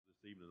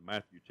evening in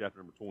Matthew chapter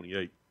number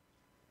 28.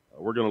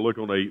 We're going to look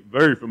on a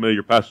very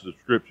familiar passage of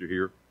Scripture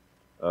here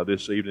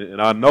this evening,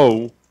 and I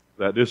know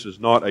that this is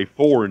not a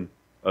foreign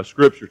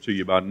Scripture to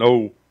you by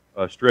no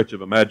stretch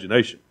of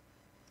imagination.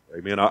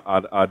 Amen.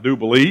 I do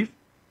believe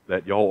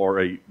that y'all are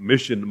a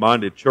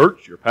mission-minded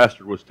church. Your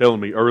pastor was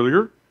telling me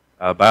earlier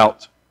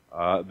about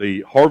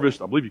the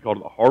harvest. I believe you called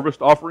it the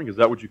harvest offering. Is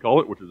that what you call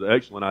it? Which is an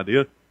excellent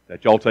idea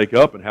that y'all take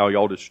up and how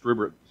y'all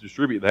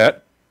distribute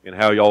that and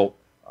how y'all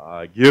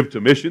give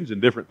to missions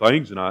and different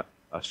things. And I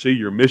see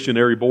your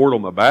missionary board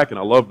on the back, and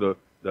I love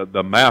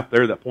the map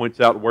there that points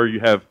out where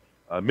you have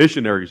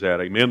missionaries at.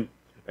 Amen.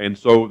 And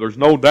so there's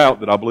no doubt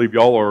that I believe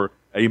y'all are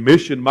a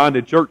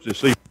mission-minded church this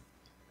evening,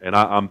 and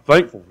I'm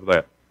thankful for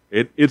that.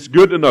 It's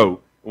good to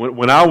know.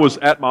 When I was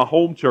at my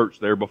home church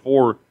there,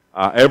 before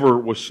I ever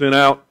was sent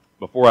out,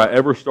 before I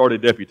ever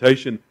started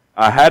deputation,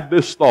 I had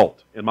this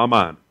thought in my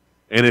mind.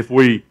 And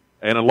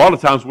a lot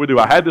of times we do,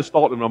 I had this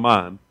thought in my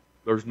mind,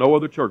 there's no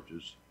other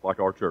churches like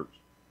our church.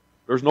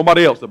 There's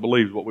nobody else that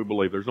believes what we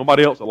believe. There's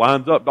nobody else that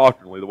lines up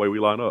doctrinally the way we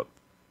line up.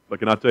 But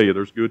can I tell you,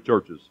 there's good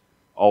churches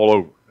all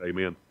over.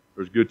 Amen.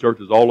 There's good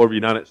churches all over the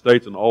United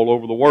States and all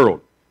over the world.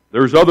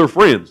 There's other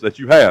friends that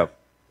you have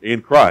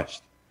in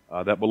Christ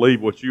that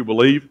believe what you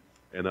believe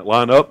and that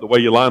line up the way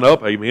you line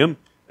up. Amen.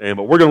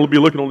 But we're going to be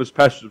looking on this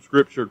passage of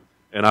Scripture,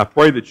 and I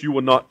pray that you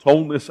will not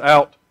tone this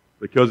out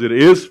because it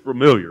is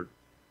familiar.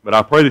 But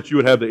I pray that you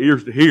would have the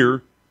ears to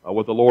hear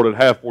what the Lord would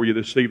have for you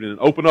this evening, and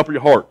open up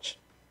your hearts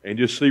and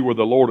just see where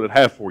the Lord would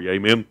have for you.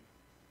 Amen.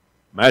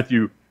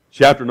 Matthew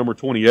chapter number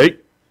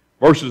 28,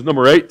 verses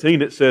number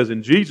 18, it says,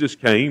 And Jesus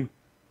came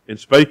and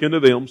spake unto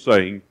them,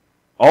 saying,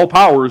 All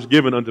power is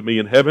given unto me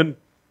in heaven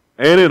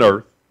and in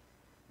earth.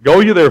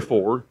 Go ye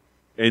therefore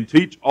and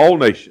teach all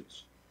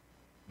nations,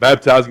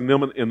 baptizing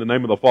them in the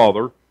name of the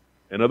Father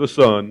and of the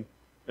Son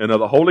and of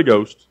the Holy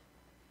Ghost,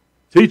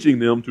 teaching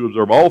them to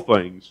observe all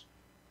things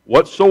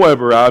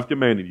whatsoever I have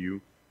commanded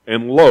you.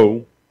 And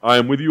lo, I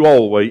am with you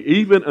always,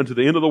 even unto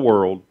the end of the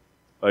world.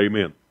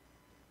 Amen.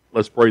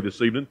 Let's pray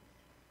this evening.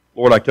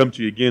 Lord, I come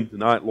to you again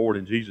tonight, Lord,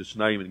 in Jesus'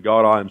 name. And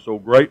God, I am so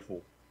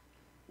grateful,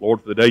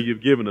 Lord, for the day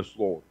you've given us,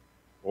 Lord.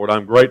 Lord,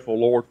 I'm grateful,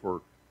 Lord,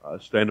 for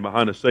standing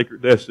behind a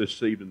sacred desk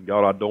this evening.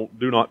 God, I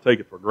do not take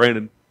it for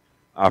granted.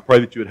 I pray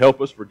that you would help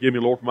us. Forgive me,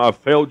 Lord, for I've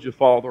failed you,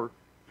 Father.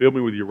 Fill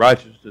me with your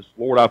righteousness.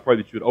 Lord, I pray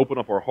that you would open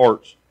up our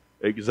hearts.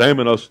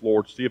 Examine us,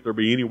 Lord. See if there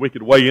be any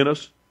wicked way in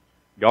us.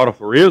 God, if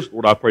there is,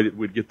 Lord, I pray that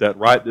we'd get that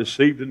right this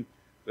evening.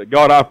 That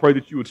God, I pray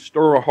that you would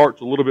stir our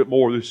hearts a little bit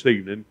more this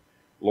evening,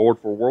 Lord,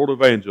 for world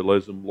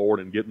evangelism, Lord,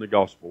 and getting the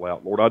gospel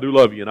out. Lord, I do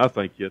love you and I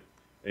thank you.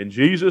 In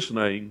Jesus'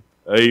 name,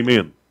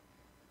 amen.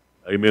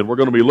 Amen. We're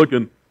going to be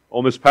looking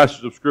on this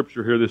passage of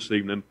Scripture here this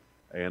evening,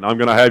 and I'm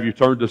going to have you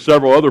turn to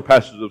several other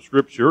passages of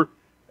Scripture,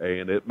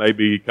 and it may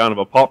be kind of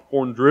a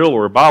popcorn drill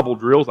or a Bible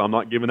drill. I'm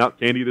not giving out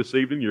candy this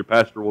evening. Your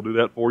pastor will do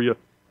that for you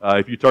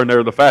if you turn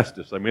there the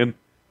fastest. Amen.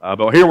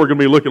 But here we're going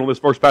to be looking on this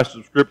first passage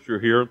of Scripture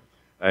here,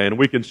 and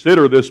we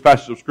consider this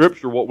passage of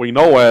Scripture what we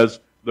know as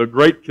the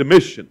Great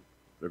Commission.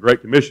 The Great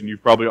Commission,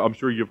 I'm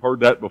sure you've heard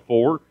that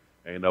before,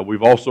 and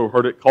we've also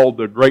heard it called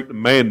the Great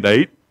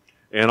Mandate,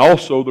 and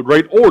also the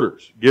Great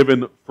Orders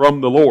given from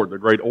the Lord, the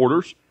Great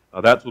Orders.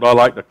 That's what I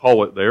like to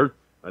call it there.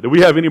 Do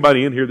we have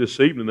anybody in here this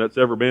evening that's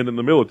ever been in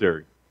the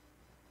military?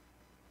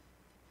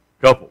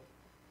 Couple.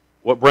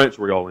 What branch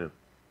were y'all in?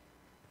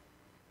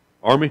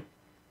 Army?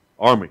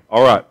 Army.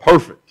 All right,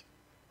 perfect.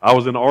 I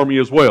was in the Army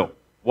as well.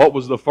 What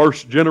was the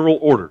first general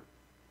order?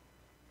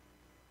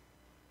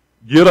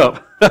 Get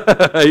up.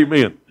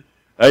 Amen.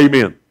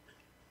 Amen.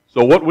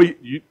 So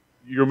you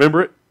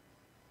remember it?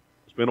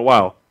 It's been a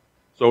while.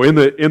 So in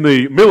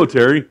the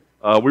military,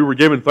 we were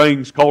given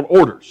things called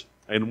orders.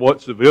 And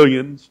what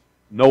civilians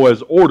know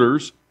as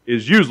orders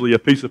is usually a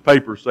piece of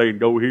paper saying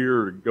go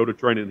here, or go to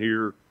training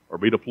here, or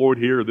be deployed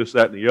here, or this,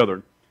 that, and the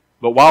other.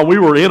 But while we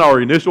were in our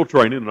initial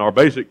training and our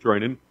basic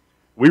training,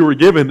 we were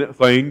given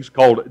things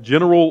called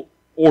general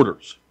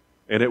orders.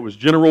 And it was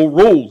general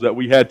rules that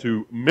we had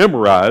to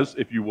memorize,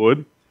 if you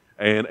would,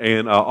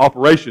 and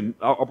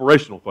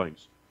operational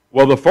things.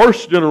 Well, the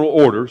first general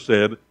order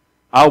said,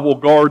 I will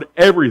guard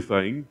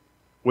everything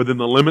within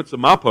the limits of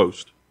my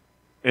post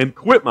and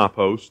quit my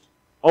post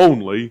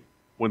only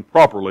when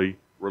properly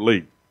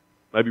relieved.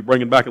 Maybe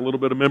bringing back a little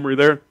bit of memory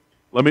there.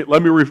 Let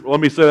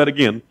me say that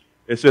again.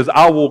 It says,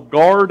 I will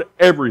guard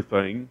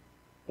everything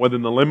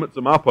within the limits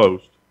of my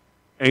post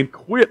and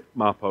quit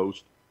my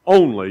post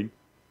only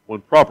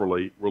when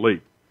properly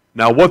relieved.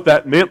 Now, what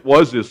that meant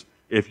was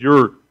if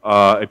your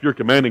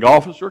commanding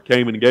officer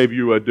came and gave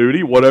you a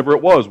duty, whatever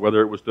it was,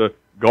 whether it was to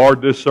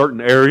guard this certain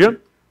area,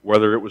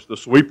 whether it was to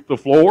sweep the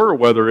floor, or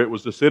whether it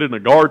was to sit in a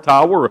guard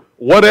tower, or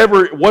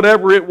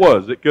whatever it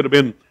was. It could have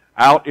been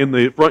out in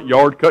the front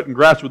yard cutting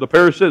grass with a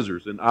pair of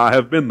scissors, and I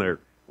have been there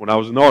when I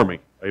was in the Army.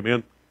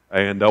 Amen.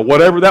 And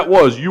whatever that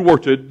was, you were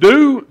to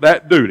do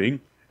that duty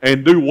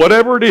and do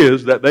whatever it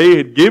is that they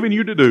had given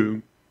you to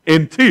do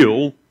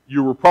until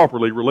you were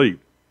properly relieved.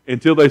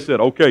 Until they said,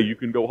 okay, you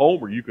can go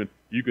home, or you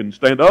can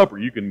stand up, or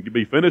you can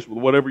be finished with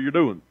whatever you're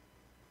doing.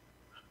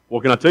 Well,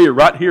 can I tell you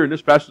right here in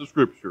this passage of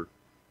Scripture,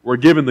 We're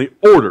given the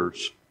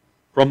orders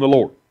from the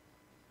Lord.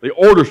 The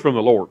orders from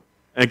the Lord.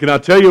 And can I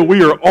tell you,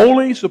 we are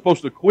only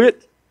supposed to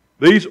quit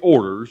these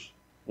orders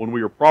when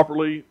we are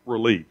properly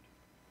relieved.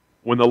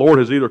 When the Lord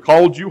has either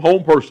called you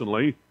home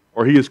personally,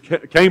 or He has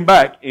came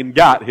back and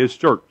gotten His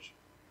church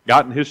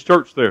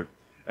there.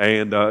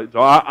 And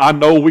so I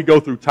know we go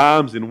through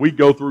times and we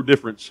go through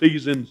different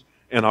seasons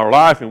in our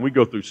life, and we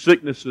go through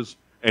sicknesses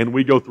and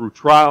we go through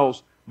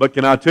trials. But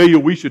can I tell you,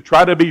 we should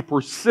try to be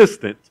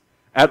persistent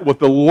at what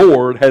the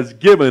Lord has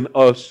given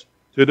us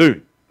to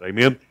do.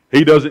 Amen.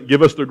 He doesn't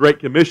give us the Great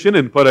Commission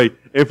and put an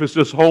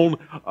emphasis on,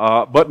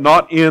 but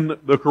not in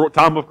the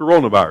time of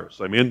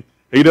coronavirus. Amen.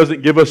 He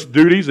doesn't give us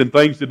duties and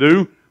things to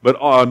do, but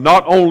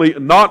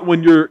not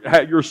when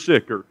you're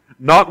sick or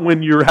not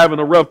when you're having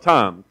a rough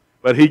time.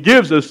 But He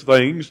gives us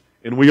things,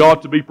 and we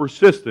ought to be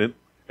persistent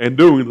in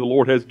doing what the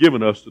Lord has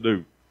given us to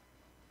do.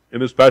 In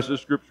this passage of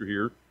Scripture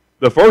here,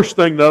 the first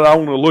thing that I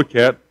want to look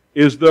at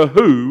is the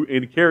who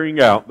in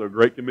carrying out the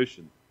Great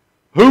Commission.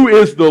 Who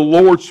is the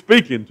Lord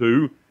speaking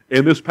to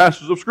in this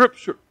passage of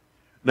Scripture?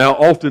 Now,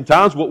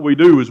 oftentimes what we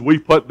do is we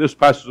put this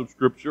passage of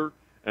Scripture,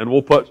 and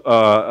we'll put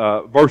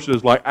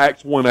verses like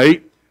Acts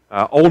 1:8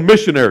 on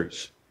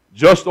missionaries,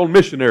 just on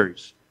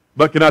missionaries.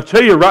 But can I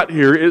tell you right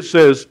here, it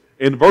says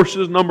in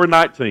verses number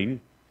 19,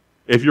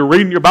 if you're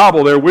reading your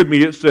Bible there with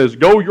me, it says,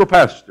 "Go your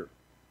pastor."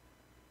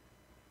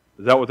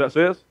 Is that what that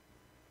says?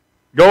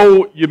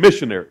 Go ye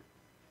missionary.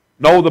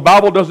 No, the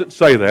Bible doesn't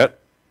say that.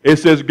 It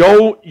says,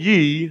 "Go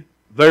ye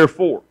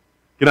therefore."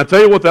 Can I tell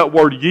you what that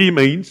word ye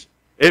means?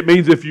 It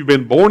means if you've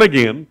been born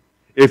again,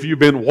 if you've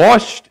been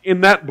washed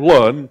in that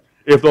blood,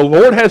 if the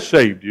Lord has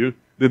saved you,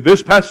 then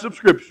this passage of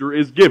Scripture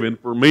is given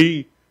for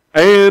me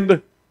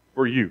and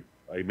for you.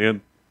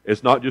 Amen.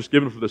 It's not just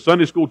given for the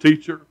Sunday school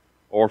teacher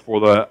or for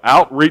the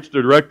outreach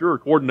director or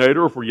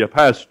coordinator or for your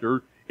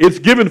pastor. It's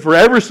given for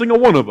every single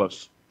one of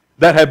us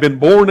that have been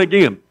born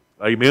again.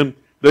 Amen.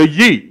 The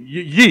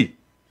ye.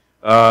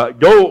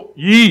 Go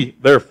ye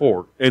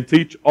therefore and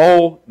teach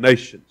all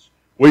nations.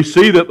 We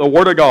see that the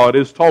Word of God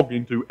is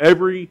talking to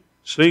every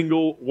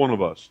single one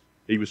of us.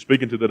 He was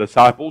speaking to the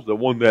disciples, the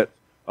one that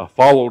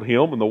followed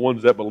Him and the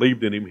ones that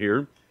believed in Him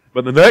here.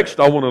 But the next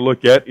I want to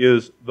look at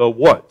is the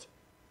what.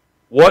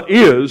 What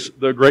is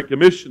the Great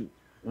Commission?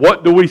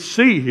 What do we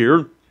see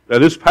here that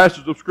this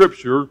passage of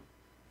Scripture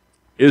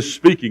is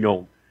speaking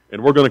on?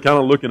 And we're going to kind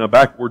of look in a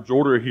backwards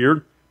order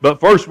here. But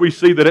first we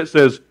see that it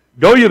says,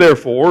 "Go ye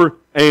therefore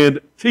and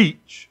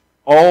teach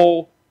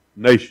all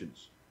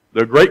nations."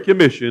 The Great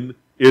Commission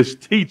is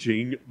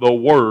teaching the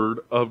Word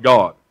of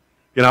God.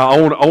 And I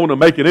want to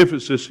make an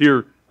emphasis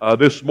here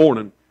this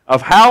morning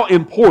of how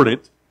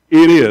important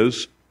it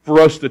is for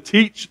us to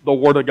teach the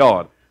Word of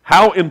God.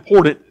 How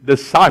important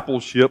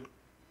discipleship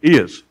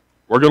is.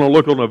 We're going to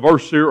look on a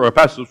verse here, or a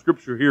passage of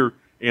Scripture here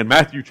in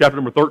Matthew chapter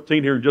number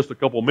 13 here in just a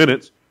couple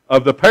minutes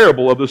of the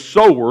parable of the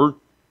sower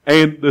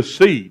and the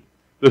seed.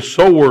 The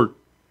sower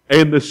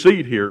and the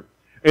seed here.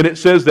 And it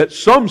says that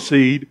some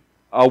seed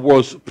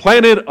was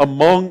planted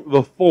among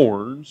the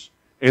thorns,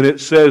 and it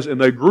says,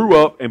 and they grew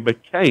up and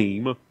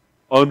became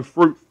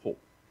unfruitful.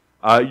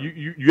 Have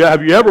you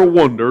ever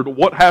wondered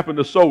what happened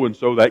to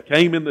so-and-so that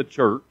came in the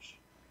church,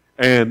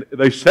 and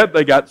they said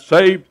they got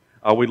saved?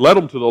 We led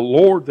them to the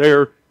Lord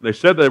there, and they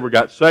said they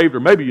got saved, or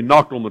maybe you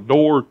knocked on the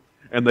door,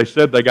 and they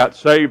said they got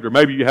saved, or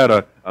maybe you had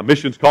a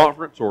missions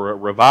conference or a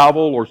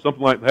revival or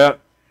something like that.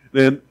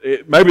 Then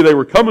maybe they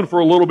were coming for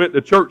a little bit to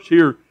church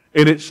here,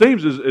 and it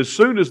seems as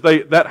soon as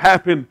that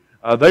happened,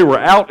 they were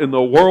out in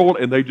the world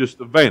and they just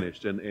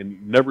vanished, and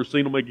you've never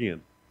seen them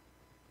again.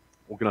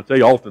 Well, can I tell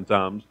you,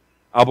 oftentimes,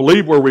 I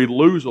believe where we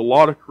lose a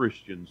lot of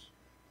Christians,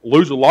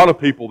 lose a lot of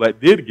people that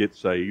did get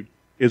saved,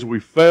 is we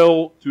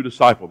fail to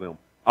disciple them.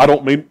 I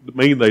don't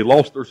mean they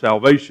lost their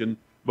salvation,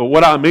 but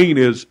what I mean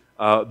is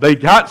they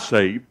got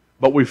saved,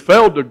 but we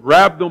failed to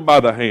grab them by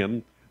the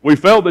hand. We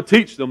failed to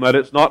teach them that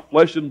it's not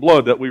flesh and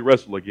blood that we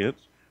wrestle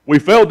against. We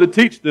failed to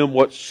teach them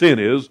what sin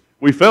is.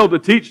 We failed to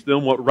teach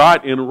them what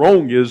right and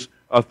wrong is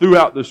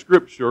throughout the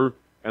Scripture,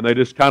 and they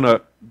just kind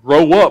of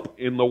grow up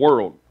in the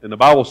world. And the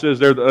Bible says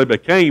there that they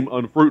became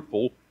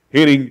unfruitful,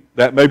 hinting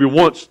that maybe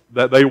once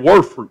that they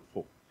were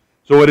fruitful.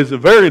 So it is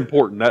very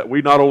important that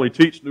we not only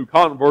teach new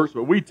converts,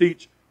 but we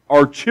teach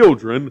our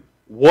children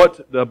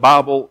what the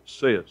Bible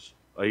says.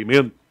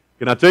 Amen.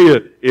 Can I tell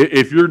you,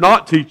 if you're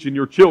not teaching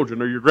your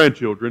children or your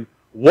grandchildren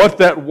what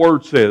that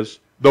Word says,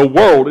 the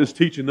world is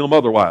teaching them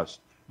otherwise.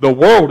 The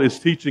world is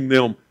teaching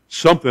them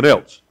something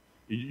else.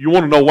 You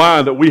want to know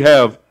why that we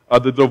have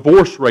the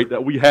divorce rate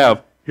that we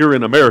have here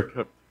in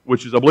America,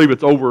 which is, I believe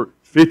it's over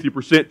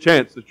 50%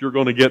 chance that you're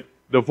going to get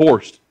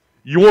divorced.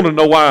 You want to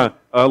know why,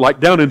 like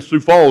down in Sioux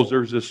Falls,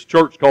 there's this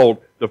church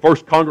called the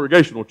First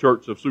Congregational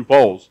Church of Sioux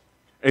Falls.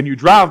 And you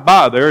drive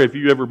by there, if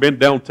you've ever been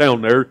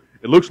downtown there,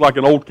 it looks like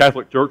an old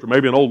Catholic church or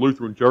maybe an old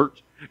Lutheran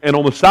church. And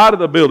on the side of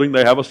the building,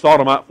 they have a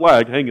sodomite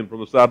flag hanging from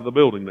the side of the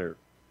building there.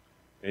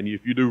 And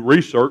if you do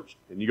research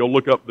and you go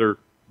look up their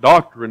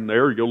doctrine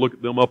there, you go look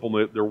at them up on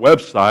their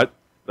website,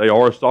 they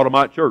are a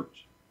sodomite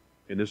church.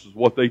 And this is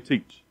what they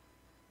teach.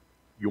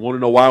 You want to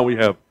know why we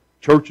have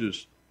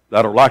churches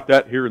that are like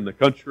that here in the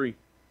country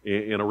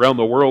and around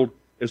the world,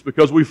 it's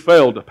because we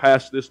failed to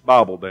pass this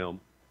Bible down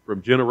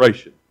from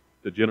generation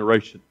to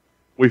generation.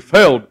 We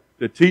failed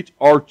to teach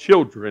our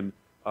children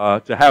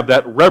to have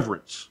that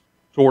reverence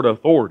toward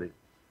authority.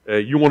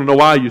 You want to know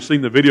why? You've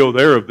seen the video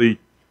there of the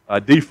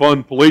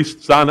defund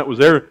police sign that was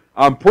there.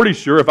 I'm pretty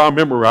sure, if I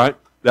remember right,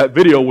 that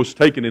video was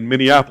taken in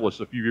Minneapolis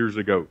a few years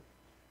ago.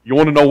 You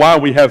want to know why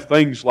we have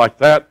things like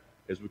that?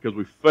 It's because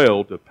we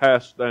failed to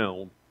pass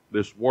down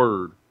this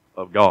Word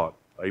of God.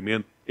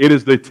 Amen. It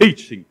is the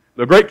teaching.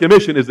 The Great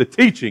Commission is the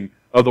teaching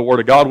of the Word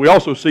of God. We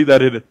also see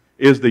that it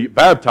is the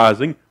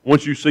baptizing.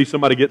 Once you see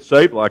somebody get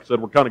saved, like I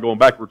said, we're kind of going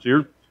backwards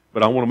here,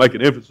 but I want to make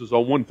an emphasis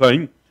on one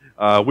thing.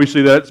 We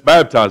see that it's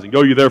baptizing.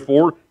 Go ye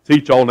therefore,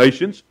 teach all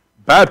nations,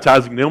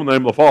 baptizing them in the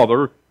name of the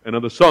Father, and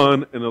of the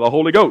Son, and of the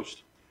Holy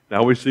Ghost.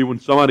 Now we see when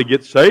somebody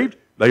gets saved,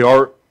 they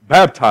are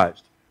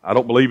baptized. I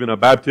don't believe in a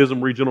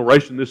baptism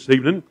regeneration this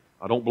evening.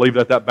 I don't believe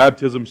that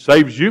baptism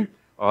saves you,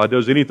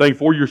 does anything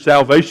for your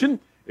salvation.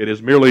 It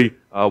is merely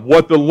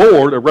what the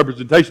Lord, a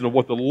representation of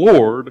what the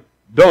Lord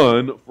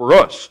done for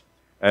us.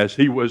 As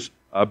He was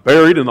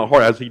buried in the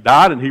heart, as He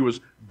died and He was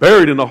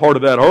buried in the heart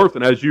of that earth,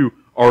 and as you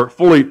are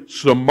fully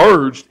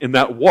submerged in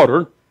that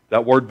water,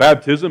 that word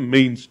baptism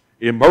means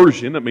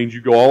immersion. It means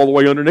you go all the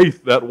way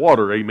underneath that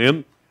water,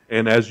 amen?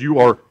 And as you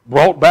are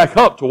brought back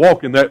up to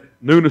walk in that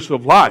newness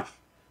of life,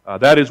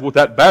 that is what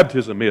that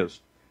baptism is.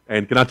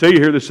 And can I tell you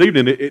here this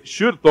evening, it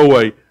should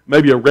throw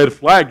maybe a red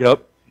flag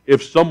up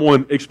if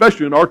someone,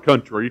 especially in our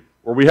country,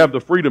 where we have the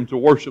freedom to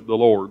worship the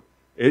Lord,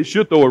 it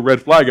should throw a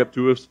red flag up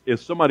to us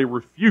if somebody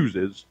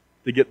refuses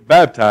to get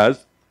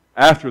baptized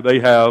after they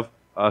have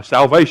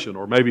salvation,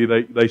 or maybe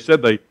they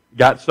said they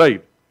got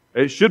saved.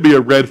 It should be a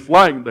red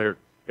flag there.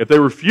 If they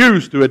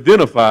refuse to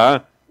identify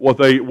what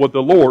the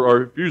Lord, or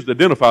refuse to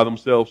identify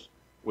themselves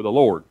with the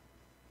Lord.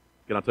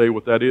 Can I tell you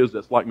what that is?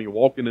 That's like me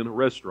walking in a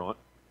restaurant,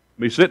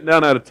 me sitting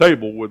down at a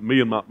table with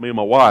me and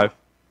my wife,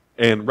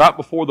 and right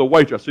before the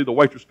waitress, I see the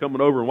waitress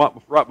coming over, and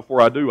right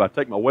before I do, I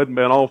take my wedding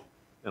band off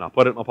and I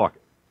put it in my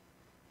pocket.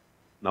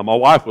 Now my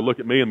wife would look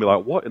at me and be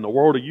like, "What in the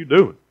world are you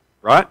doing?"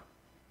 Right?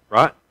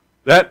 Right?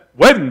 That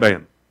wedding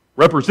band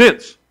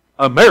represents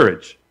a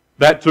marriage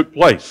that took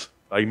place.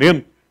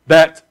 Amen.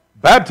 That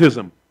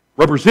baptism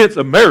represents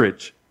a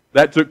marriage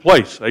that took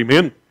place.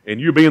 Amen. And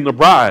you being the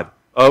bride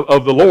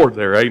of the Lord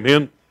there.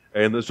 Amen.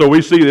 And so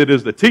we see it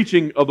is the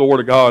teaching of the Word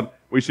of God.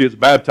 We see it's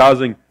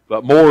baptizing,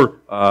 but more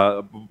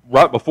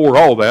right before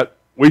all that,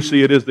 we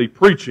see it is the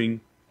preaching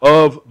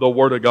of the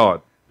Word of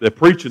God. The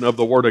preaching of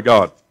the Word of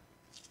God.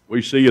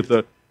 We see at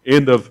the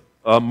end of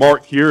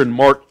Mark here, in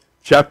Mark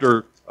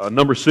chapter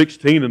number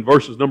 16 and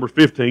verses number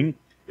 15,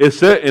 it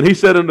said, "And He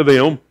said unto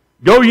them,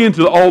 Go ye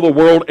into all the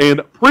world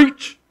and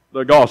preach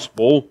the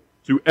gospel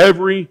to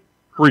every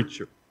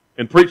creature."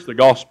 And preach the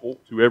gospel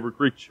to every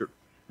creature.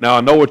 Now,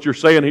 I know what you're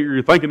saying here,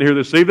 you're thinking here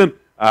this evening.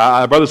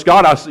 Brother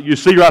Scott, you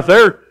see right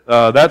there,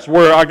 that's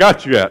where I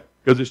got you at,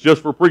 because it's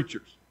just for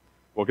preachers.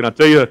 Well, can I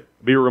tell you,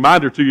 be a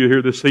reminder to you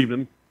here this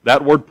evening,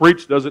 that word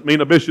preach doesn't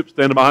mean a bishop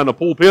standing behind a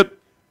pulpit,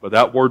 but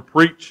that word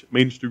preach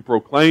means to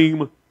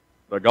proclaim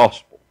the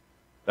gospel.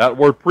 That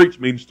word preach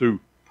means to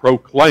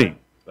proclaim.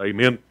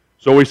 Amen.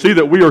 So we see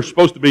that we are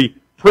supposed to be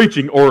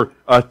preaching or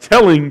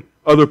telling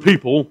other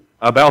people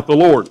about the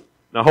Lord.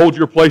 Now hold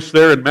your place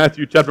there in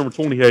Matthew chapter number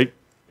 28,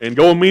 and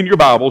go with me in your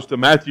Bibles to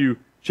Matthew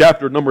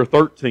chapter number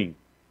 13.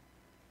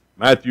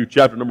 Matthew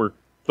chapter number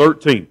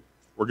 13.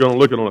 We're going to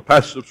look at on a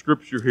passage of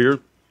Scripture here,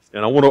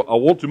 and I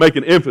want to make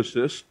an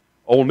emphasis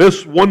on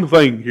this one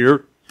thing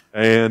here.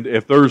 And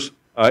if there's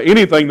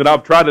anything that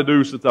I've tried to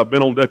do since I've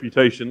been on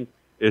deputation,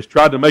 is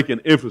try to make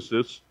an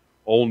emphasis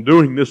on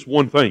doing this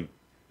one thing,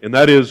 and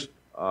that is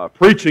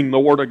preaching the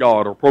Word of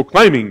God, or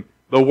proclaiming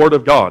the Word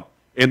of God.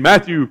 In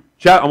Matthew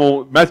chapter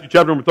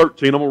number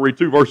 13, I'm going to read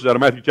two verses out of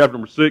Matthew chapter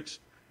number 6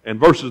 and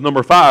verses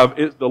number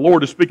 5. The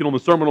Lord is speaking on the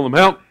Sermon on the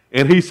Mount,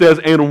 and He says,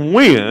 "And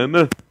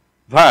when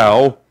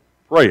thou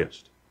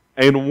prayest."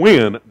 And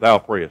when thou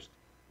prayest.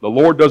 The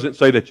Lord doesn't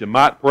say that you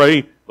might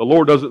pray. The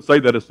Lord doesn't say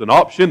that it's an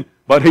option,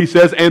 but He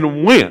says,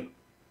 "And when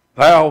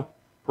thou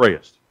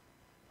prayest."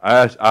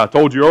 I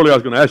told you earlier I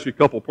was going to ask you a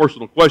couple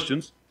personal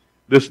questions.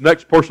 This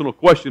next personal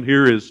question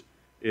here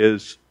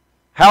is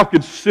how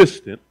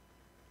consistent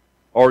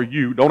are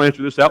you? Don't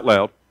answer this out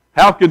loud.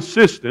 How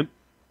consistent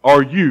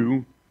are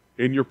you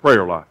in your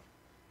prayer life?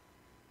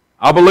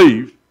 I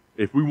believe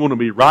if we want to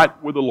be right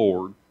with the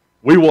Lord,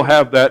 we will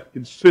have that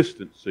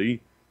consistency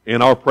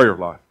in our prayer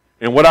life.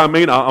 And what I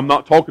mean, I'm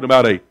not talking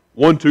about a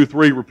 1, 2,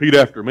 3, repeat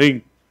after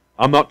me.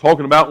 I'm not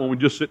talking about when we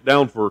just sit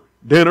down for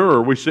dinner,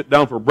 or we sit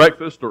down for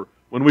breakfast, or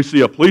when we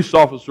see a police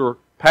officer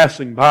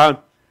passing by.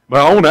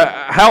 But I want to,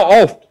 how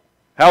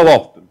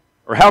often,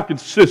 or how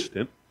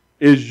consistent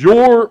is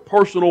your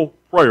personal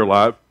prayer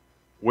life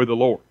with the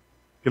Lord?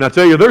 Can I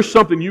tell you, there's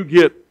something you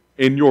get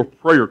in your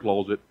prayer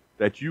closet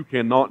that you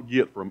cannot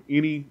get from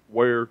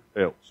anywhere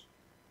else.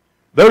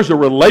 There's a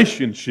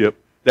relationship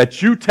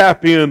that you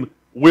tap in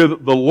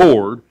with the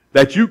Lord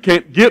that you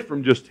can't get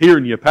from just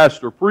hearing your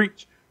pastor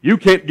preach. You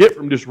can't get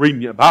from just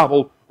reading your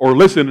Bible or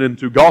listening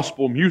to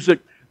gospel music.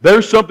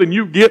 There's something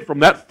you get from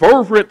that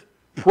fervent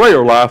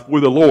prayer life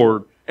with the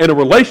Lord and a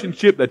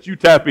relationship that you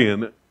tap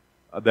in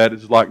that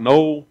is like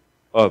no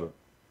other.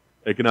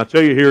 And can I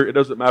tell you here, it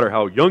doesn't matter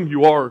how young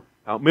you are,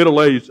 how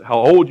middle-aged, how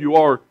old you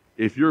are,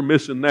 if you're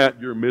missing that,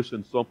 you're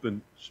missing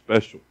something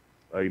special.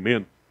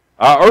 Amen.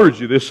 I urge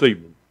you this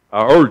evening,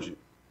 I urge you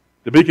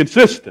to be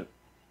consistent,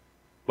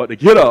 but to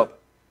get up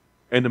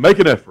and to make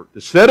an effort, to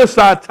set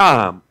aside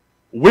time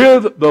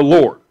with the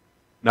Lord.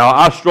 Now,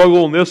 I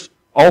struggle in this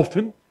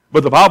often,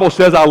 but the Bible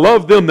says, I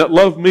love them that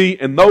love me,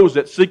 and those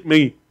that seek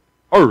me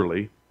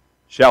early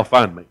shall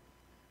find me.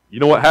 You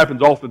know what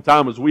happens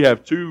oftentimes is we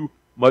have too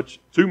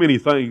many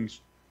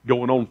things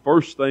going on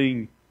first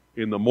thing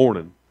in the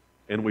morning,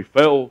 and we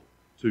fail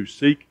to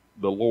seek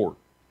the Lord.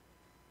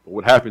 But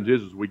what happens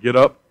is we get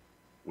up,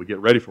 we get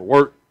ready for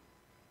work,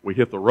 we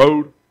hit the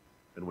road,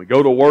 and we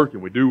go to work,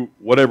 and we do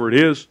whatever it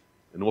is,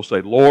 and we'll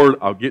say, Lord,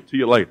 I'll get to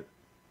you later.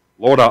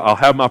 Lord, I'll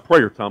have my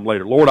prayer time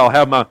later. Lord, I'll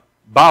have my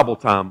Bible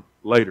time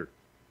later.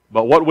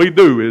 But what we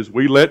do is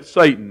we let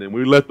Satan and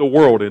we let the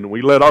world in and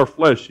we let our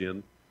flesh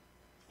in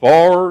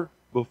far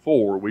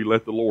before we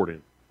let the Lord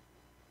in.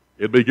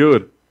 It'd be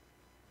good.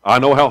 I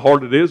know how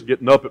hard it is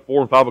getting up at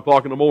 4 and 5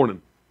 o'clock in the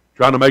morning,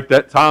 trying to make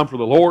that time for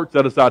the Lord,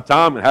 set aside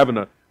time, and having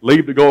to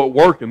leave to go at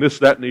work and this,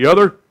 that, and the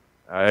other.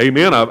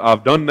 Amen.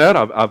 I've done that.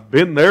 I've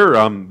been there.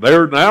 I'm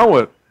there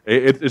now.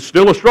 It's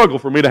still a struggle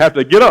for me to have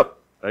to get up,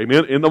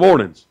 amen, in the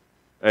mornings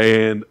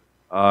and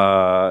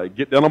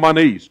get down on my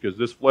knees because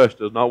this flesh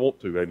does not want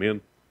to,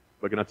 amen.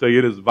 But can I tell you,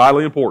 it is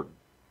vitally important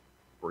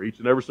for each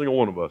and every single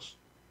one of us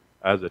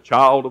as a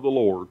child of the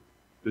Lord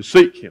to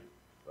seek Him,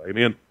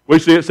 amen. We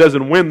see it says,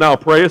 and when thou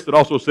prayest, it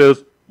also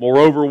says,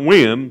 moreover,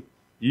 when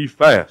ye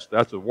fast.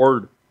 That's a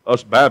word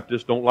us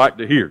Baptists don't like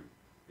to hear.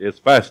 It's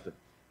fasting.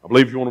 I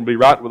believe if you want to be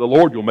right with the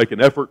Lord, you'll make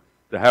an effort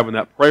to having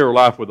that prayer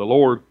life with the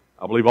Lord.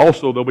 I believe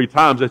also there'll be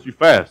times that you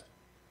fast,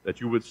 that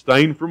you would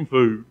abstain from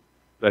food,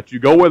 that you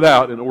go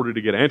without in order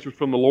to get answers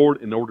from the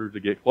Lord, in order to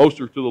get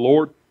closer to the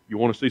Lord. You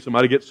want to see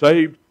somebody get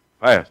saved?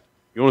 Fast.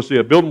 You want to see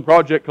a building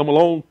project come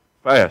along?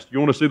 Fast. You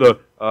want to see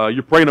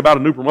you're praying about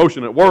a new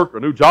promotion at work or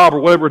a new job or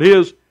whatever it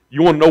is.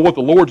 You want to know what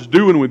the Lord's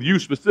doing with you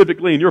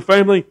specifically and your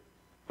family?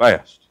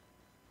 Fast.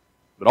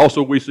 But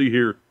also we see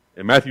here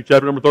in Matthew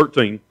chapter number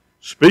 13,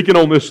 speaking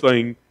on this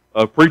thing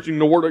of preaching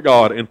the Word of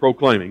God and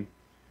proclaiming,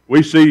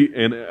 we see,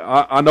 and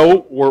I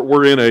know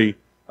we're in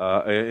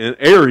an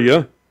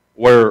area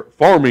where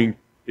farming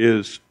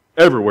is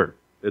everywhere.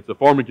 It's a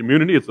farming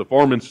community. It's a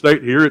farming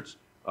state here. It's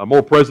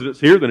more presidents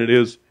here than it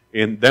is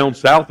in down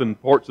south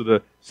and parts of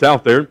the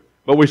south there.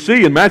 But we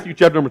see in Matthew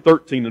chapter number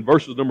 13 and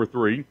verses number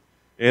 3,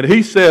 and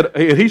he said,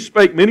 and he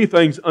spake many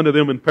things unto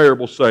them in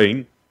parables,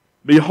 saying,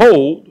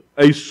 behold,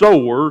 a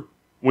sower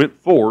went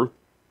forth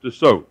to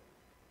sow.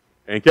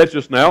 And catch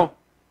this now,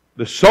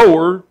 the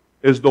sower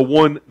is the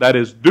one that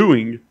is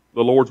doing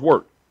the Lord's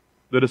work,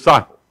 the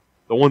disciple,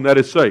 the one that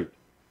is saved.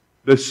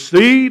 The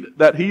seed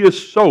that he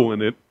is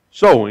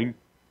sowing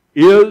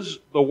is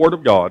the Word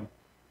of God,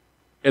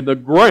 and the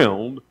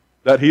ground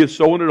that he is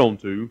sowing it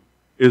onto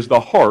is the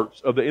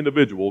hearts of the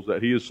individuals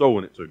that he is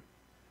sowing it to.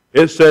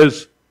 It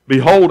says,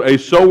 behold, a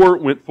sower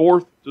went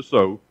forth to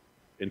sow,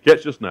 and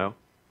catch this now,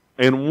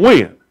 and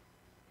when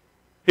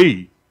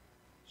he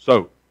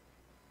sowed.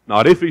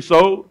 Not if he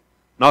sowed,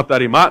 not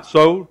that he might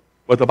sow,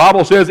 but the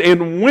Bible says,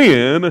 and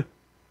when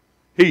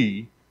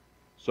he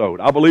sowed.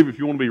 I believe if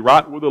you want to be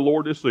right with the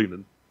Lord this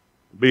evening,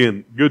 be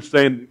in good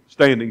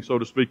standing, so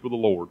to speak, with the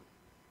Lord,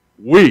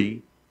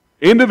 we,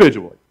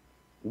 individually,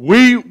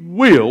 we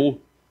will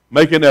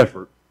make an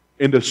effort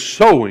into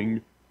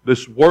sowing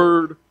this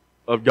Word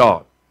of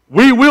God.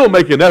 We will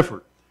make an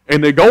effort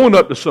into going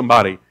up to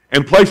somebody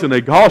and placing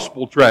a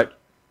gospel tract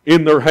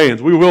in their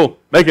hands. We will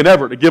make an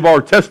effort to give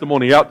our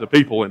testimony out to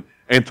people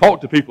and talk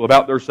to people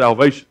about their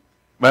salvation.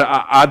 Man,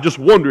 I just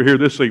wonder here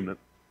this evening,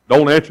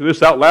 don't answer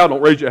this out loud,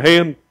 don't raise your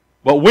hand,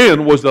 but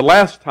when was the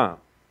last time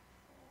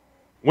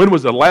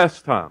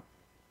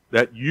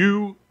that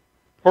you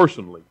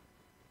personally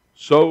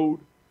sowed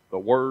the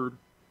Word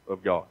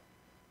of God?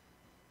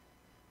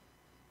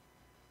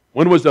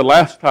 When was the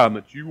last time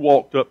that you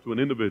walked up to an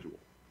individual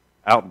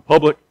out in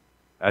public,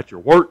 at your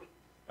work,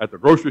 at the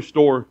grocery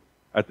store,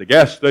 at the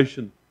gas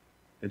station,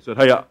 and said,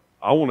 hey,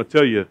 I want to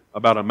tell you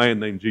about a man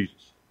named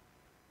Jesus.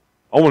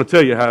 I want to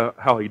tell you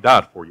how he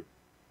died for you.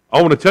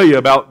 I want to tell you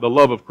about the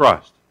love of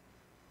Christ.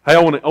 Hey, I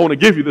want to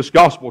give you this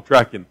gospel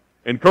tract and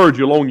encourage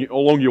you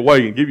along your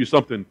way and give you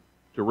something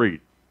to read.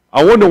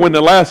 I wonder when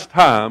the last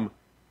time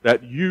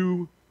that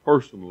you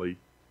personally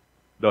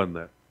done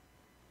that.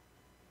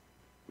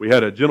 We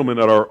had a gentleman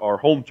at our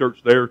home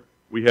church there.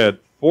 We had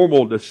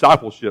formal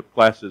discipleship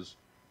classes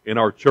in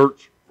our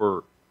church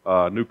for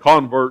new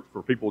converts,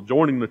 for people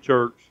joining the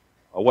church,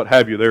 what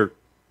have you there.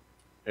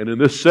 And in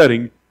this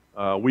setting,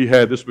 we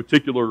had this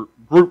particular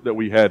group that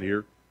we had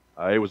here.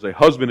 It was a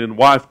husband and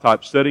wife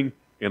type setting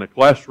in a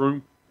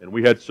classroom, and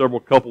we had several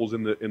couples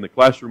in the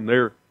classroom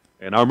there.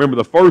 And I remember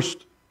the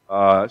first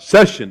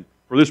session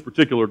for this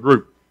particular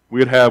group,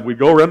 we'd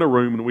go around the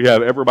room and we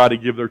have everybody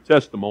give their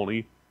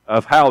testimony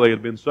of how they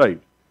had been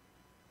saved.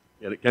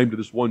 And it came to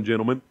this one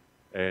gentleman,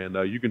 and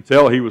you can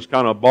tell he was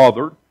kind of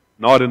bothered,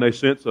 not in a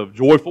sense of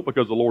joyful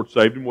because the Lord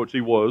saved him, which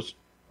he was,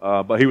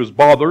 but he was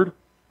bothered.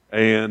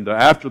 And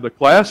after the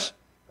class,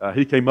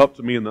 he came up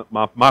to me and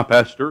my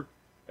pastor,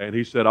 and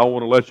he said, I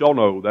want to let y'all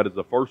know that is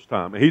the first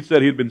time. And he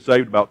said he'd been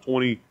saved about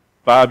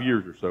 25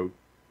 years or so.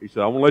 He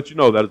said, I want to let you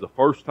know that is the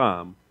first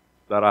time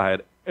that I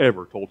had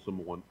ever told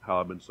someone how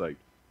I've been saved.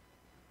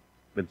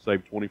 Been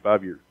saved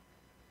 25 years.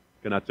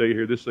 Can I tell you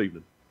here this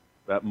evening,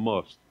 that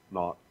must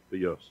not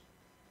be us.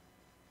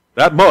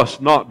 That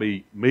must not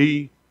be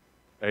me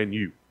and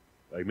you.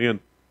 Amen.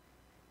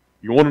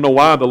 You want to know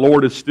why the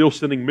Lord is still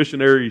sending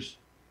missionaries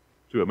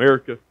to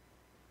America?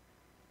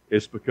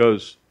 It's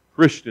because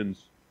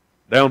Christians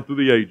down through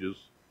the ages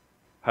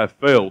have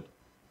failed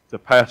to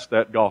pass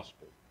that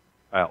gospel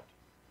out.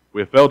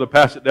 We have failed to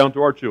pass it down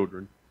to our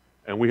children,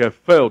 and we have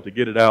failed to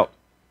get it out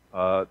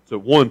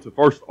to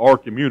first our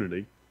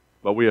community,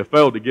 but we have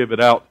failed to give it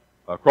out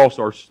across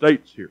our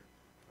states here.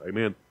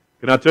 Amen.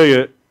 Can I tell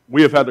you,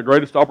 we have had the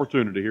greatest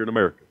opportunity here in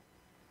America,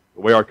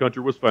 the way our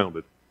country was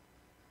founded.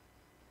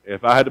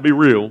 If I had to be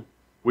real,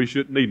 we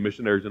shouldn't need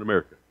missionaries in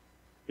America,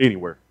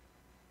 anywhere.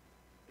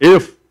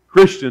 If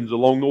Christians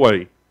along the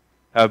way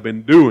have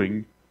been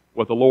doing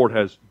what the Lord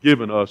has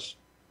given us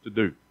to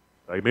do.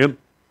 Amen.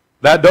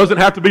 That doesn't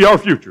have to be our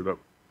future, though.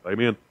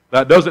 Amen.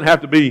 That doesn't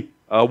have to be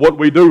what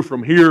we do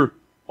from here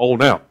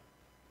on out.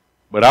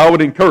 But I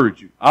would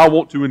encourage you. I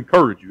want to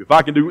encourage you. If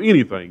I can do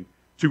anything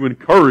to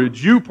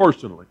encourage you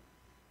personally,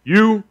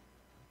 you,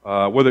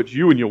 whether it's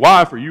you and your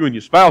wife or you and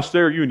your spouse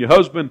there, you and your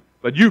husband,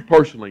 but you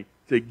personally,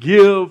 to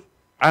give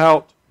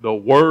out the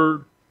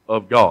Word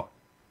of God.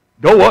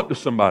 Go up to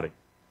somebody.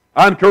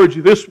 I encourage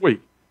you this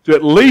week to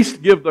at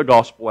least give the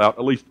gospel out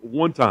at least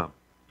one time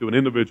to an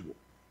individual.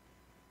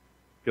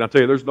 Can I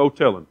tell you, there's no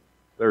telling.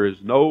 There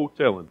is no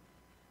telling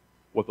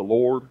what the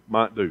Lord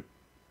might do.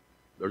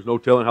 There's no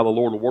telling how the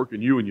Lord will work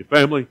in you and your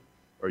family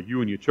or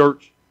you and your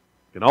church.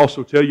 I can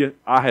also tell you,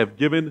 I have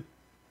given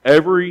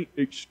every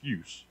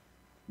excuse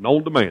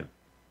known to man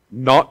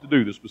not to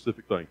do this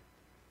specific thing.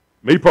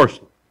 Me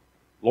personally,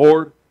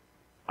 Lord,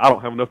 I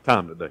don't have enough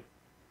time today.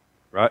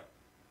 Right?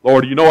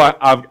 Lord, you know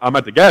I'm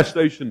at the gas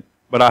station,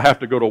 but I have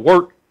to go to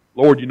work.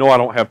 Lord, you know I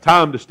don't have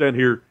time to stand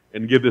here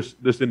and give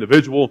this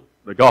individual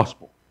the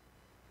gospel.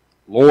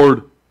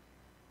 Lord,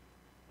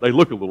 they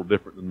look a little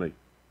different than me.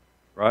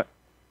 Right?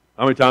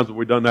 How many times have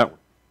we done that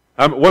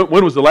one?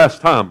 When was the last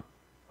time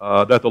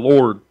that the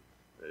Lord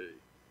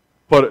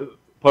put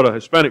a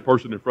Hispanic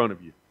person in front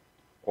of you?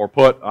 Or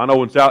I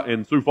know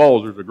in Sioux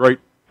Falls there's a great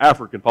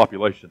African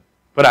population.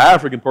 Put an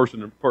African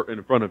person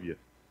in front of you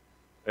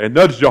and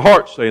nudged your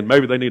heart saying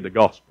maybe they need the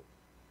gospel.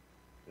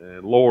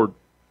 And Lord,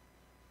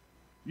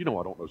 you know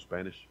I don't know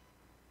Spanish.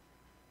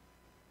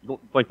 You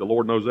don't think the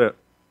Lord knows that?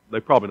 They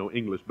probably know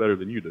English better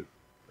than you do.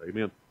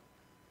 Amen.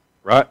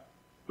 Right?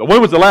 But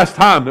when was the last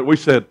time that we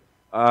said,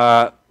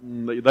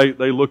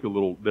 they look a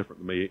little different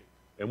than me?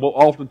 And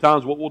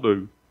oftentimes what we'll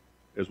do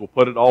is we'll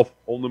put it off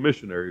on the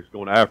missionaries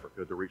going to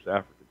Africa to reach the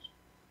Africans.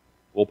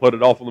 We'll put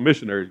it off on the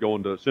missionaries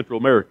going to Central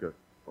America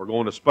or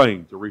going to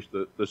Spain to reach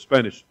the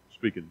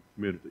Spanish-speaking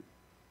community.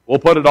 We'll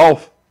put it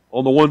off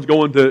on the ones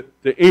going to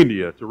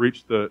India to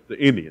reach the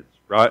Indians,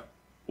 right?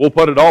 We'll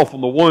put it off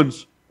on the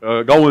ones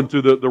going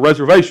to the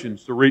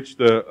reservations to reach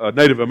the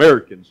Native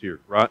Americans here,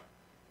 right?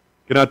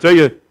 Can I tell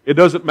you, it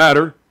doesn't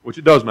matter, which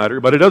it does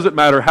matter, but it doesn't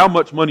matter how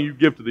much money you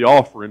give to the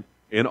offering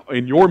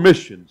in your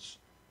missions.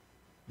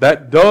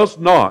 That does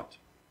not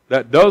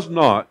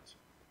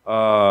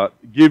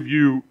give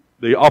you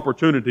the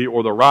opportunity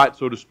or the right,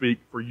 so to speak,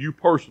 for you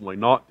personally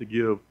not to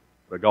give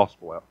the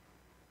gospel out.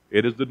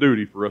 It is the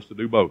duty for us to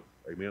do both.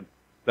 Amen.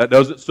 That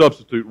doesn't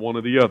substitute one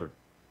or the other.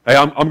 Hey,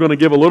 I'm going to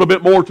give a little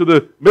bit more to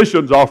the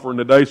missions offering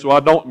today,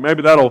 so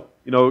maybe that'll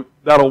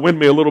win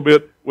me a little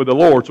bit with the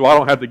Lord, so I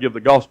don't have to give the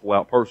gospel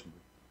out personally.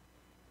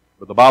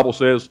 But the Bible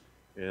says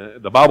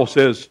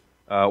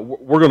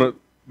we're going to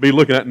be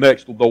looking at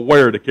next the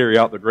where to carry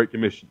out the Great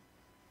Commission.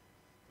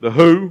 The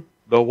who,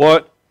 the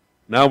what.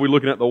 Now we're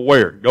looking at the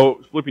where.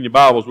 Go flipping your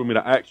Bibles with me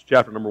to Acts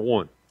chapter number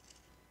 1.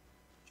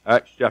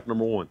 Acts chapter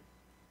number 1.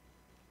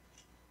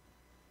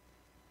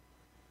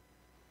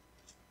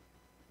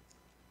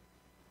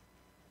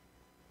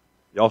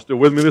 Y'all still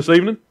with me this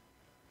evening?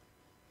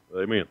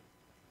 Amen.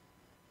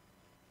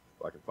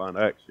 If I can find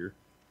Acts here.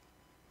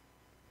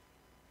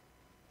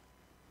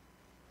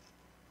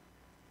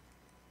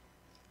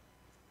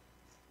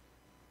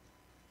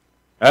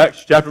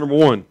 Acts chapter number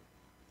 1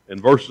 and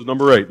verses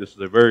number 8. This is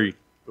a very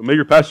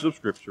familiar passage of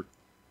Scripture.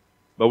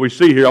 But we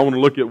see here, I want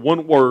to look at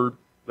one word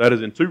that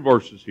is in two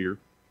verses here.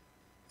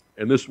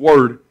 And this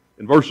word,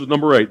 in verses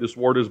number 8, this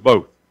word is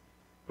both.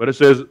 But it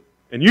says,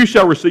 and you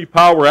shall receive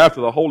power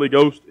after the Holy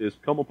Ghost is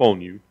come upon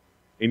you,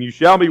 and you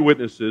shall be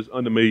witnesses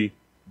unto me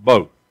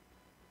both.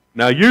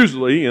 Now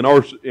usually in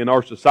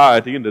our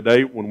society and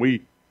today, when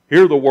we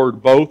hear the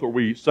word both, or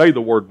we say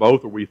the word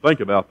both, or we think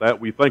about that,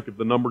 we think of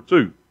the number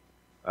 2.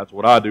 That's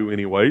what I do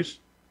anyways.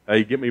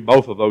 Hey, get me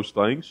both of those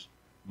things.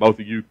 Both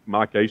of you, in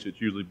my case,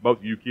 it's usually both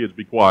of you kids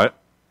be quiet.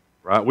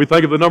 Right? We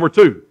think of the number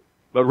 2.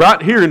 But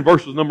right here in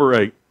verses number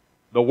 8,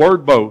 the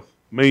word both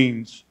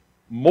means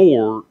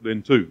more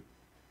than two.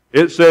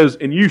 It says,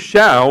 and you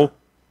shall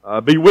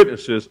be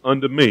witnesses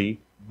unto me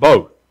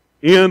both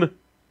in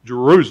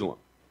Jerusalem.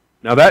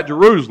 Now that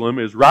Jerusalem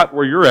is right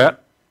where you're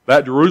at.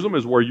 That Jerusalem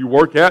is where you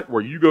work at,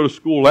 where you go to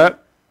school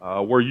at,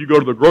 where you go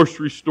to the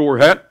grocery store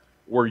at,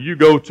 where you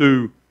go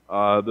to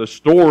the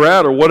store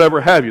at, or whatever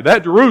have you.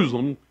 That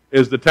Jerusalem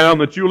is the town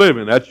that you live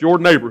in. That's your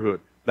neighborhood.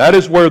 That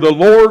is where the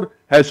Lord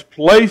has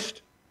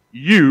placed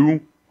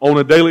you on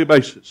a daily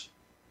basis.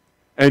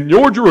 And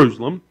your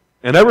Jerusalem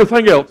and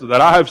everything else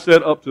that I have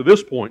said up to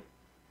this point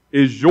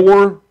is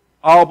your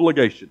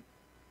obligation.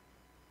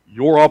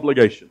 Your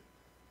obligation.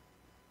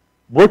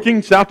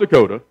 Brookings, South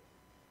Dakota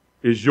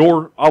is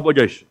your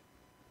obligation.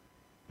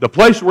 The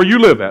place where you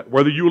live at,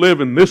 whether you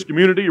live in this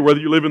community or whether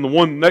you live in the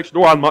one next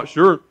door, I'm not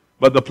sure,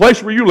 but the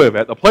place where you live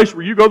at, the place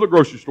where you go to the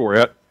grocery store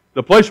at,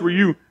 the place where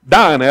you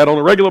dine at on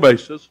a regular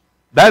basis,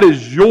 that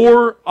is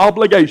your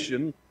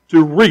obligation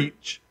to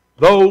reach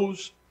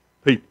those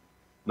people.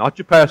 Not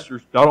your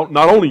pastors, not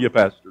only your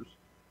pastors,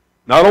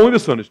 not only the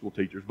Sunday school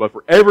teachers, but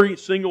for every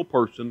single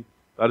person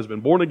that has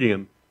been born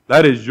again,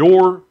 that is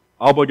your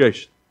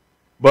obligation.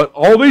 But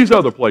all these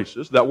other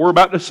places that we're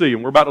about to see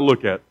and we're about to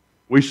look at,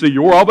 we see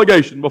your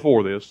obligation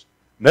before this.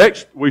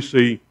 Next, we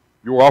see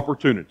your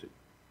opportunity.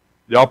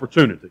 The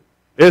opportunity.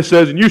 It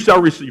says, and you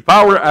shall receive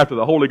power after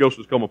the Holy Ghost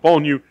has come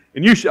upon you,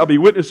 and you shall be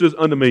witnesses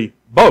unto me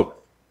both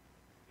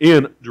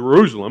in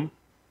Jerusalem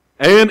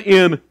and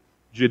in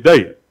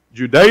Judea.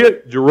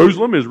 Judea,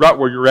 Jerusalem is right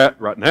where you're at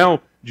right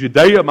now.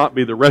 Judea might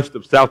be the rest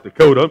of South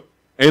Dakota.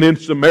 And in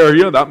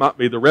Samaria, that might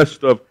be the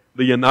rest of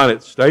the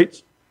United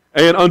States.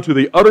 And unto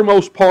the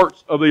uttermost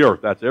parts of the earth.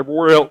 That's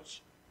everywhere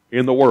else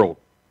in the world.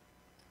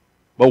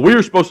 But we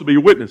are supposed to be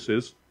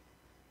witnesses,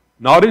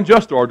 not in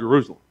just our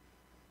Jerusalem,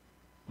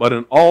 but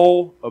in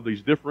all of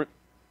these different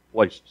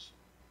places.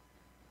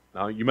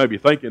 Now, you may be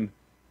thinking,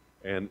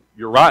 and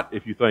you're right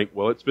if you think,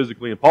 well, it's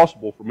physically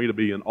impossible for me to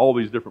be in all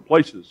these different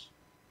places.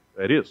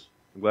 That is.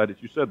 I'm glad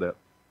that you said that.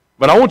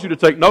 But I want you to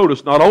take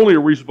notice, not only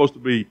are we supposed to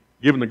be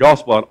giving the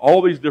gospel out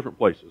all these different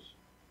places,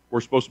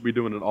 we're supposed to be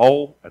doing it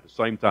all at the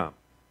same time.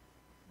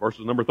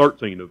 Verses number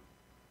 13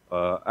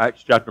 of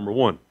Acts chapter number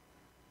 1.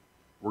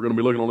 We're going to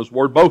be looking on this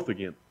word both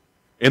again.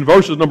 In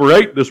verses number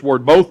 8, this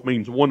word both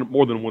means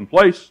more than one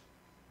place.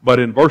 But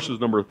in verses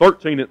number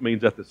 13, it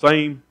means at the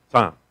same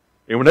time.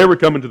 And when they were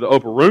coming to the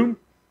upper room,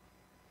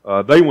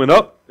 they went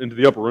up into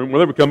the upper room. When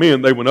they would come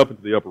in, they went up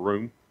into the upper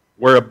room,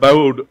 where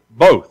abode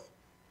both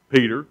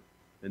Peter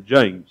and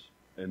James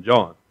and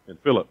John and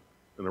Philip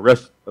and the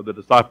rest of the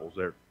disciples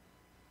there.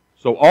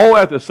 So all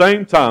at the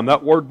same time,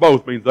 that word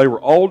both means they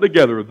were all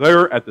together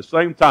there at the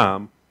same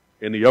time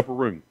in the upper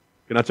room.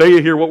 Can I tell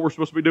you here what we're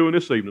supposed to be doing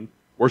this evening?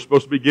 We're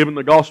supposed to be giving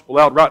the gospel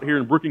out right here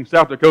in Brookings,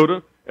 South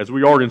Dakota, as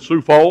we are in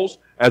Sioux Falls,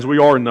 as we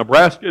are in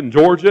Nebraska and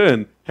Georgia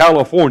and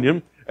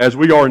California, as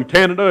we are in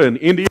Canada and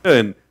India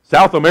and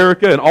South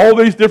America and all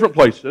these different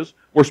places.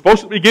 We're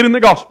supposed to be getting the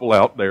gospel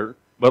out there,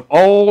 but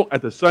all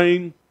at the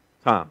same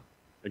time.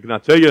 And can I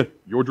tell you,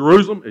 your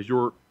Jerusalem is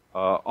your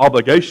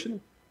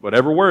obligation, but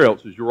everywhere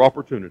else is your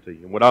opportunity.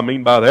 And what I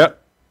mean by that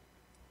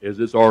is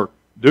it's our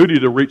duty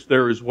to reach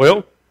there as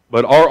well,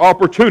 but our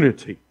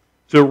opportunity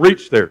to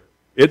reach there.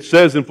 It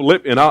says in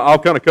Philippians, and I'll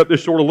kind of cut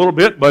this short a little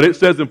bit, but it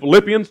says in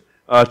Philippians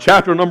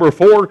chapter number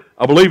 4,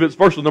 I believe it's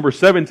verses number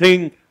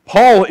 17,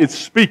 Paul is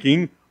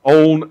speaking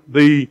on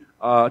the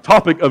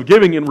topic of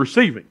giving and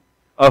receiving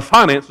of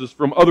finances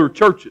from other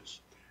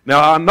churches.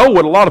 Now, I know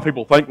what a lot of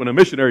people think when a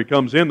missionary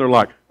comes in. They're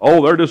like,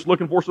 oh, they're just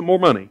looking for some more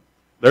money.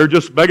 They're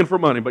just begging for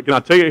money. But can I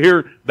tell you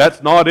here,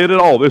 that's not it at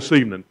all this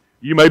evening.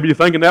 You may be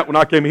thinking that when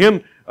I came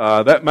in.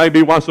 That may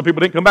be why some people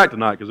didn't come back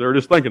tonight, because they were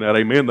just thinking that,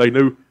 amen. They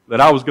knew that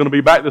I was going to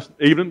be back this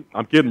evening.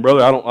 I'm kidding,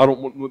 brother. I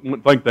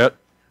don't think that.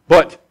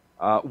 But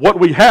what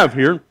we have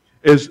here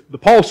is,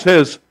 Paul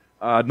says,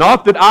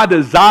 not that I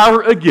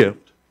desire a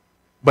gift,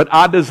 but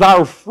I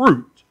desire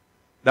fruit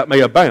that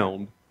may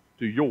abound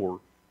to your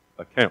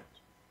account.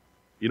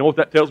 You know what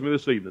that tells me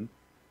this evening?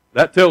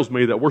 That tells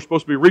me that we're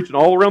supposed to be reaching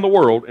all around the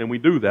world, and we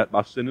do that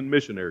by sending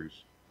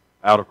missionaries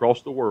out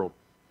across the world.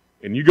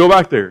 And you go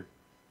back there,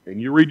 and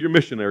you read your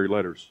missionary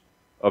letters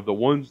of the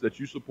ones that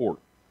you support.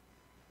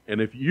 And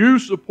if you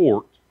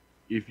support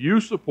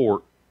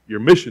your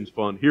missions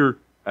fund here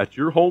at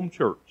your home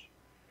church,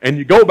 and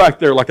you go back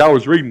there, like I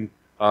was reading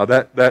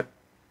that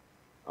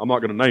I'm not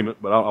going to name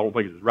it, but I don't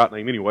think it's his right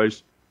name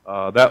anyways,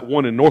 that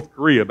one in North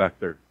Korea back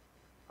there,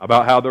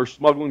 about how they're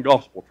smuggling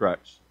gospel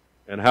tracts,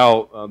 and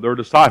how they're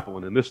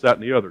discipling, and this, that,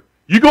 and the other.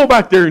 You go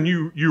back there and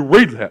you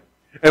read that.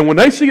 And when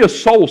they see a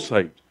soul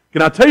saved,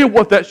 can I tell you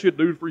what that should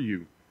do for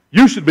you?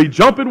 You should be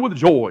jumping with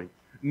joy,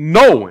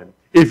 knowing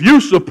if you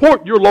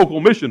support your local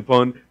mission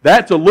fund,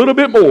 that's a little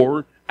bit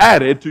more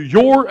added to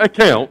your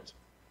account,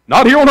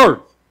 not here on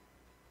earth,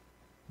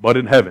 but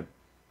in heaven.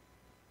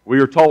 We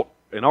are taught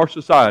in our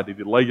society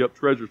to lay up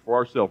treasures for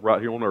ourselves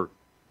right here on earth.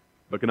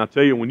 But can I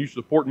tell you, when you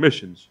support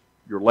missions,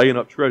 you're laying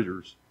up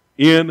treasures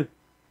in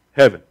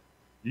heaven.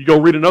 You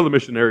go read another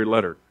missionary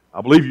letter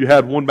I believe you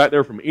had one back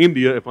there from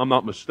India, if I'm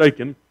not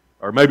mistaken,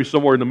 or maybe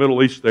somewhere in the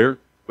Middle East there.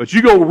 But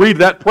you go read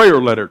that prayer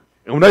letter,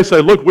 and when they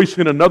say, look, we've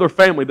seen another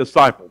family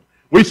discipled,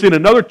 we've seen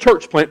another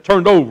church plant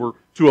turned over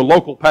to a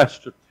local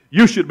pastor,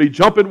 you should be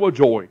jumping with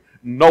joy,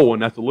 knowing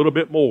that's a little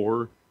bit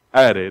more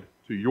added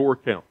to your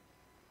account,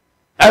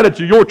 added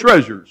to your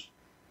treasures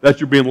that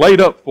you're being laid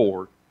up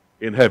for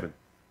in heaven.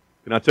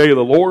 Can I tell you,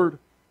 the Lord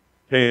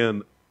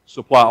can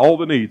supply all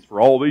the needs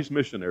for all these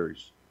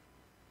missionaries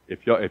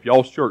if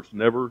y'all's church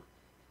never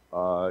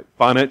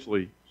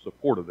financially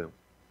supported them.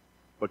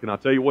 But can I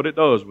tell you what it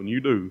does when you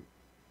do,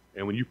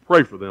 and when you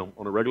pray for them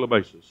on a regular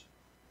basis?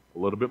 A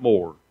little bit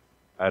more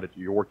added to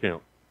your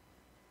account.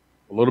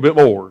 A little bit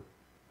more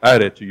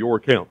added to your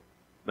account.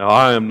 Now,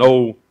 I am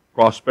no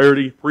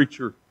prosperity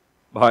preacher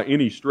by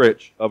any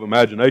stretch of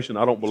imagination.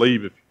 I don't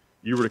believe if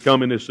you were to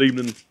come in this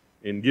evening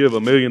and give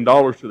 $1 million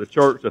to the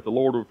church that the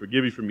Lord would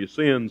forgive you from your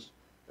sins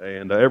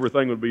and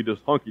everything would be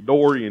just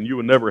hunky-dory and you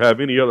would never have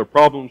any other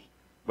problems.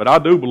 But I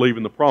do believe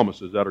in the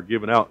promises that are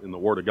given out in the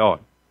Word of God.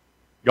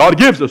 God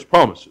gives us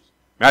promises.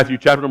 Matthew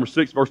chapter number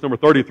 6, verse number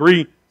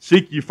 33,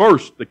 seek ye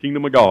first the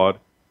kingdom of God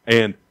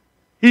and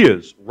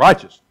His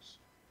righteousness,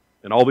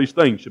 and all these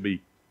things should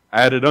be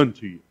added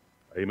unto you.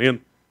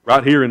 Amen.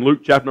 Right here in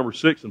Luke chapter number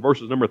 6 and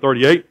verses number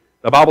 38,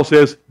 the Bible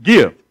says,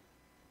 give.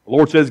 The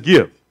Lord says,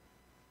 give,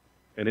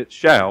 and it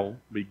shall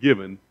be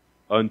given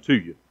unto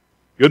you.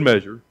 Good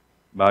measure,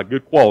 by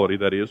good quality,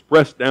 that is,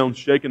 pressed down,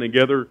 shaken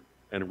together,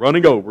 and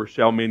running over,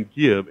 shall men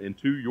give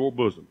into your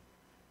bosom.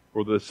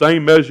 For the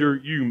same measure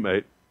you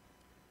make,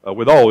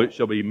 withal it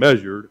shall be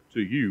measured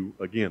to you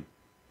again.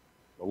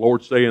 The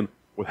Lord's saying,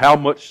 with how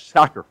much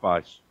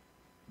sacrifice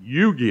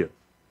you give,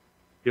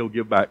 He'll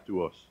give back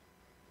to us.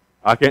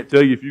 I can't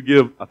tell you if you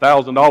give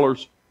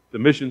 $1,000 to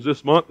missions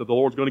this month that the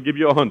Lord's going to give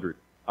you 100.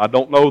 I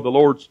don't know the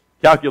Lord's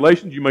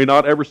calculations. You may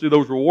not ever see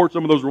those rewards,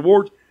 some of those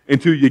rewards,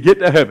 until you get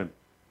to heaven.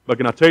 But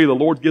can I tell you, the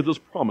Lord gives us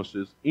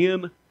promises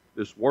in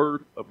this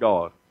Word of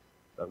God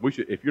that we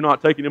should, if you're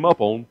not taking Him up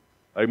on,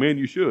 amen,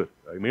 you should.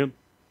 Amen.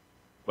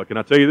 But can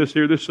I tell you this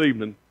here this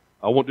evening?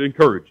 I want to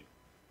encourage you.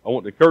 I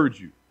want to encourage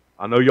you.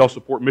 I know y'all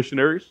support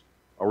missionaries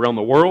around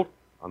the world.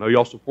 I know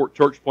y'all support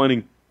church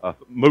planting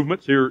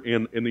movements here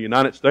in the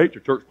United States, or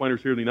church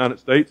planters here in the United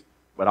States.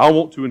 But I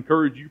want to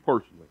encourage you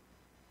personally.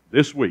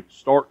 This week,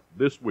 start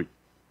this week,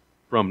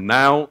 from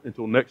now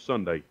until next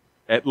Sunday,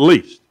 at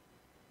least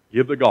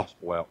give the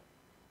gospel out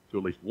to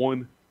at least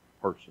one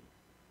person.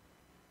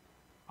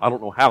 I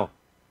don't know how.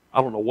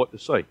 I don't know what to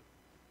say.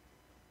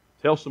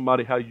 Tell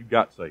somebody how you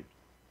got saved.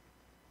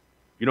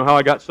 You know how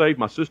I got saved?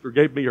 My sister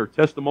gave me her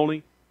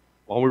testimony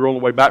while we were on the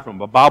way back from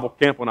a Bible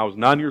camp when I was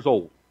 9 years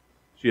old.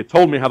 She had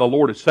told me how the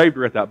Lord had saved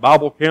her at that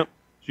Bible camp.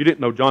 She didn't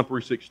know John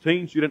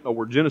 3:16. She didn't know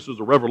where Genesis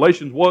or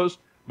Revelations was,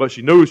 but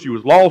she knew she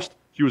was lost,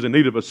 she was in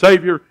need of a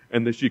Savior,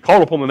 and that she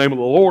called upon the name of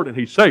the Lord, and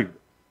He saved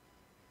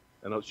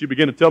her. And she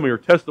began to tell me her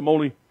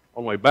testimony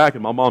on the way back,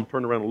 and my mom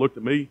turned around and looked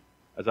at me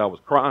as I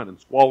was crying and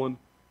squalling.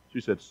 She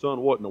said,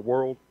 son, what in the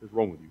world is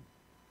wrong with you?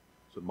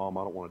 I said, Mom,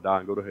 I don't want to die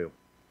and go to hell.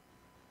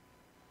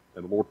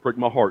 And the Lord pricked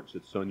my heart and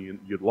said, son,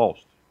 you'd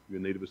lost. You're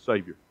in need of a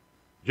Savior.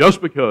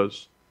 Just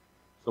because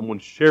someone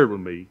shared with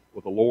me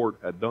what the Lord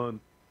had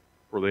done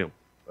for them.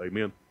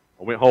 Amen.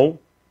 I went home.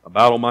 I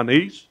bowed on my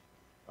knees.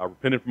 I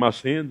repented for my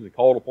sins and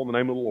called upon the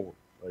name of the Lord.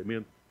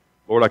 Amen.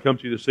 Lord, I come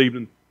to you this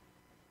evening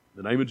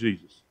in the name of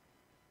Jesus.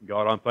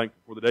 God, I'm thankful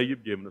for the day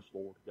you've given us,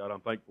 Lord. God, I'm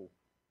thankful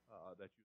that you